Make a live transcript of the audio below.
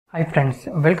Hi friends,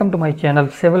 welcome to my channel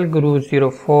Civil Guru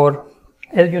 04.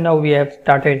 As you know, we have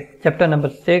started chapter number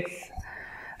 6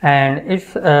 and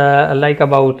it's like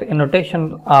about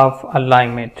annotation of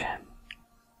alignment.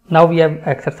 Now we have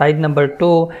exercise number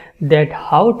 2, that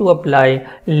how to apply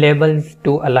labels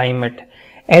to alignment.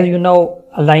 As you know,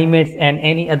 alignments and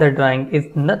any other drawing is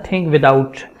nothing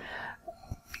without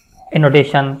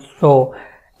annotation. So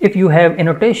if you have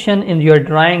annotation in your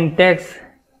drawing text,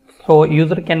 so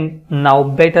user can now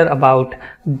better about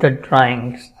the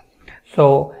drawings.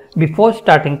 So before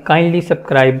starting, kindly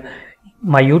subscribe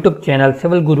my YouTube channel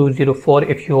Civil Guru 04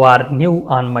 if you are new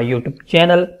on my YouTube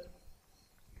channel.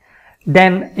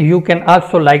 Then you can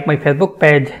also like my Facebook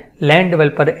page Land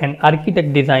Developer and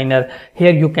Architect Designer.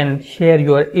 Here you can share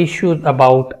your issues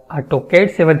about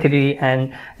AutoCAD 7.3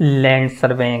 and land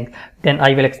surveying. Then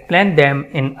I will explain them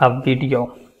in a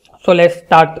video. So let's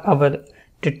start our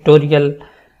tutorial.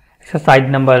 Exercise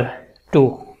number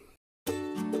 2.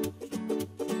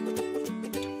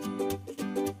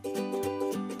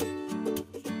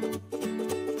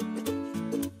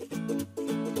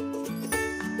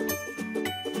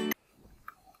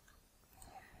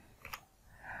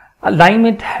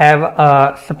 Alignment have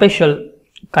a special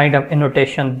kind of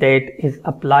annotation that is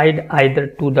applied either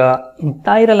to the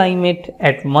entire alignment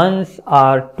at once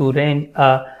or to range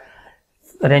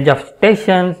of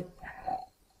stations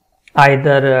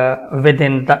either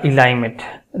within the alignment.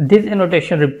 This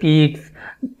annotation repeats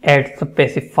at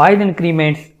specified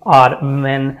increments or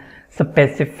when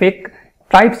specific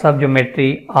types of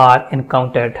geometry are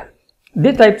encountered.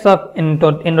 These types of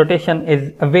annotation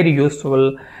is very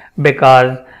useful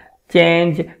because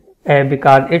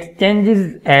it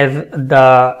changes as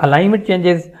the alignment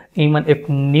changes, even if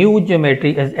new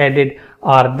geometry is added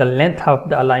or the length of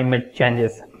the alignment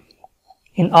changes.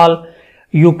 In all,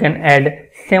 you can add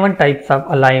 7 types of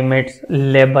alignments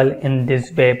label in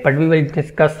this way, but we will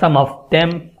discuss some of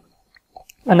them.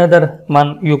 Another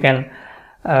one you can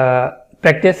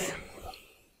practice.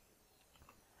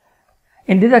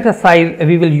 In this exercise,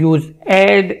 we will use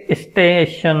add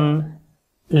station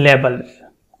labels.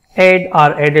 Add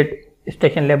or edit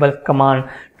station labels command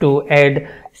to add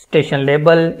station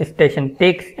label, station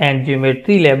ticks and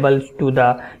geometry labels to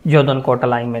the Jordan code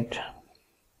alignment.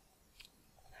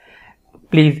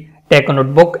 Please take a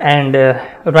notebook and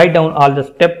write down all the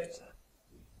steps.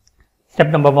 Step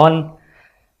number 1,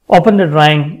 open the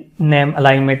drawing, name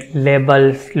alignment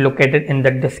labels located in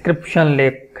the description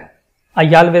link.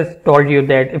 I always told you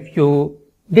that if you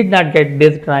did not get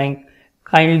this drawing,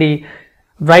 kindly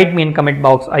write me in comment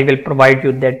box. I will provide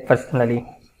you that personally.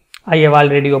 I have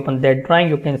already opened that drawing.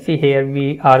 You can see here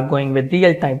we are going with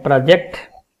real-time project.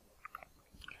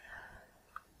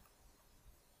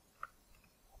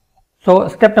 So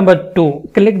step number 2,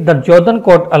 click the Jordan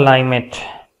code alignment.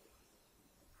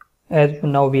 As you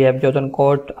know, we have Jordan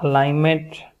code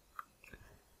alignment.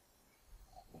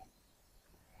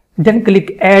 Then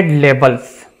click add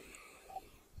labels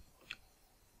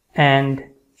and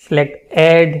select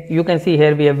add. You can see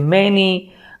here we have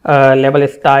many label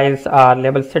styles or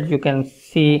label sets you can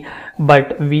see,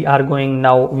 but we are going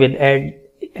now with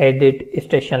edit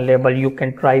station label. You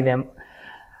can try them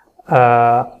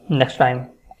next time.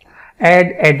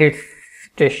 Add edit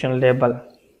station label.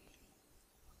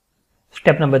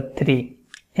 Step number 3,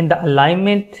 in the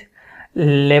alignment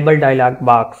label dialog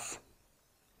box,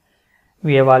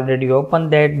 we have already opened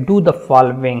that. Do the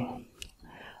following.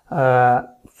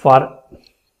 For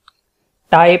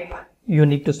type, you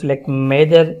need to select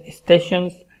major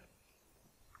stations,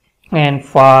 and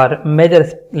for major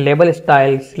label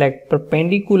style, select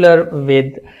perpendicular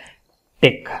with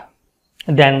tick.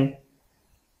 Then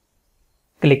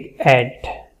click add.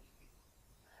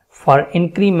 For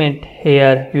increment,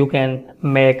 here you can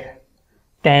make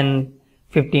 10,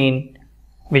 15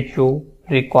 which you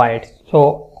required.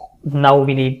 So now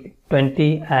we need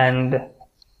 20 and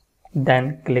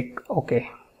then click OK.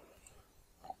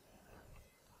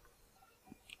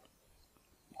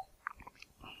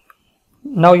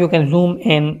 Now you can zoom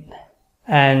in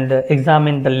and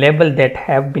examine the label that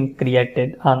have been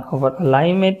created on our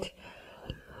alignment.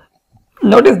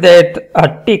 Notice that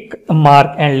a tick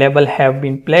mark and label have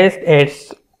been placed at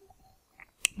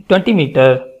 20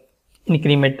 meter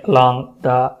increment along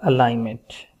the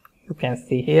alignment. You can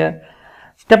see here.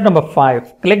 Step number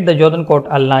 5, click the Jordan code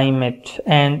alignment,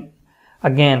 and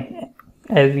again,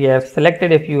 as we have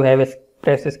selected, if you have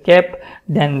press escape,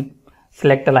 then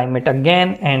select alignment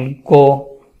again and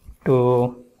go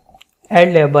to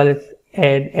add labels,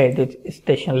 add edit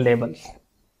station labels.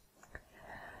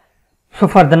 So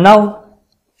for the now,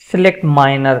 select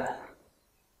minor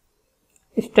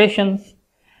stations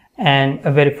and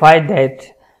verify that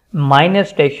minor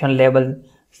station label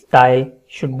style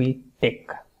should be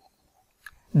tick.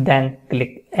 Then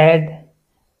click add,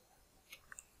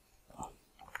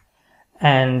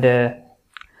 and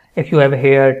if you have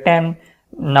here 10,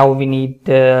 now we need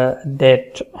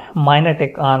that minor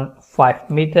tick on 5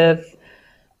 meters.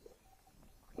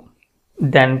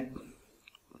 Then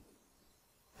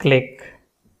click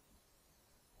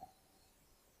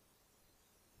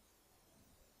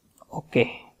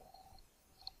OK.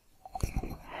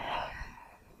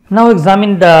 Now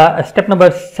examine the step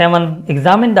number 7.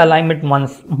 Examine the alignment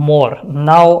once more.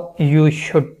 Now you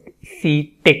should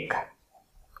see tick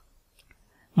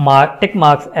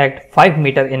marks at 5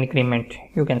 meter increment.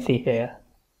 You can see here,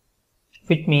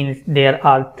 which means there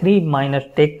are 3 minor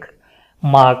tick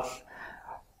marks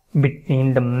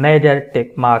between the major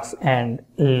tick marks and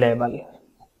label.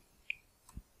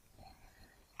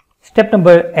 Step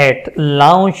number 8.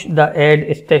 Launch the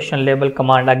add station label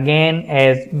command again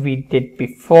as we did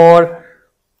before.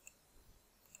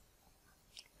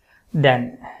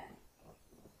 Then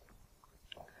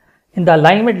in the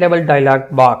alignment label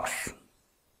dialog box,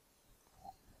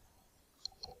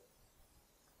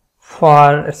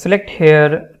 select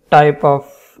here type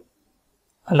of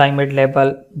alignment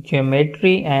label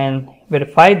geometry and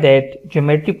verify that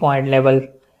geometry point label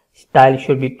style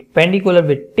should be perpendicular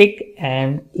with tick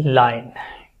and line.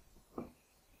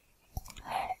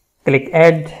 Click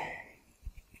add.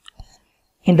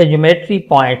 In the geometry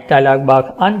point dialog box,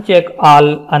 uncheck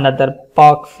all another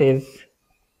boxes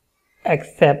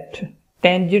except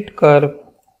tangent curve.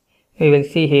 We will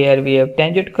see here we have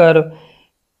tangent curve,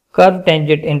 curve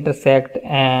tangent intersect,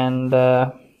 and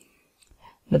the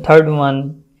third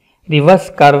one reverse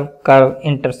curve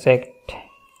intersect.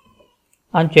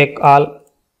 Uncheck all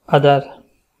other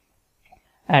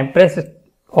and press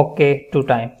OK 2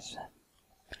 times.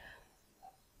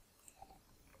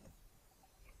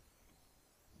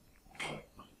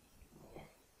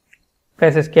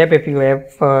 Press escape if you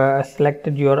have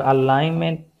selected your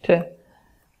alignment.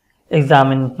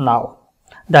 Examine now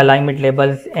the alignment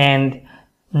labels and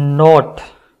note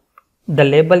the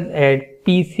labels at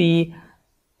PC,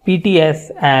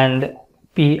 PTS and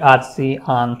PRC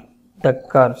on the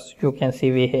curves. You can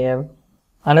see we have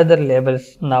another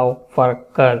labels now for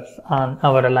curves on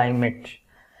our alignment.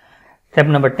 Step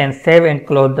number 10. Save and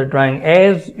close the drawing.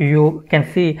 As you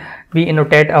can see, we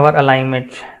annotate our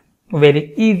alignment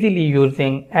very easily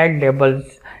using add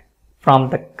labels from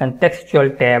the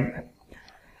contextual tab.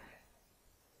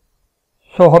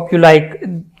 So hope you like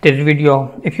this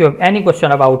video. If you have any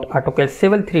question about AutoCAD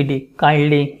Civil 3D,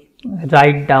 kindly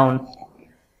write down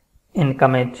in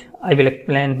comment. I will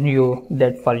explain you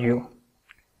that for you.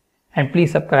 And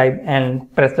please subscribe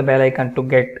and press the bell icon to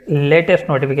get latest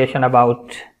notification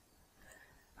about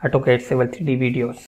AutoCAD Civil 3D videos.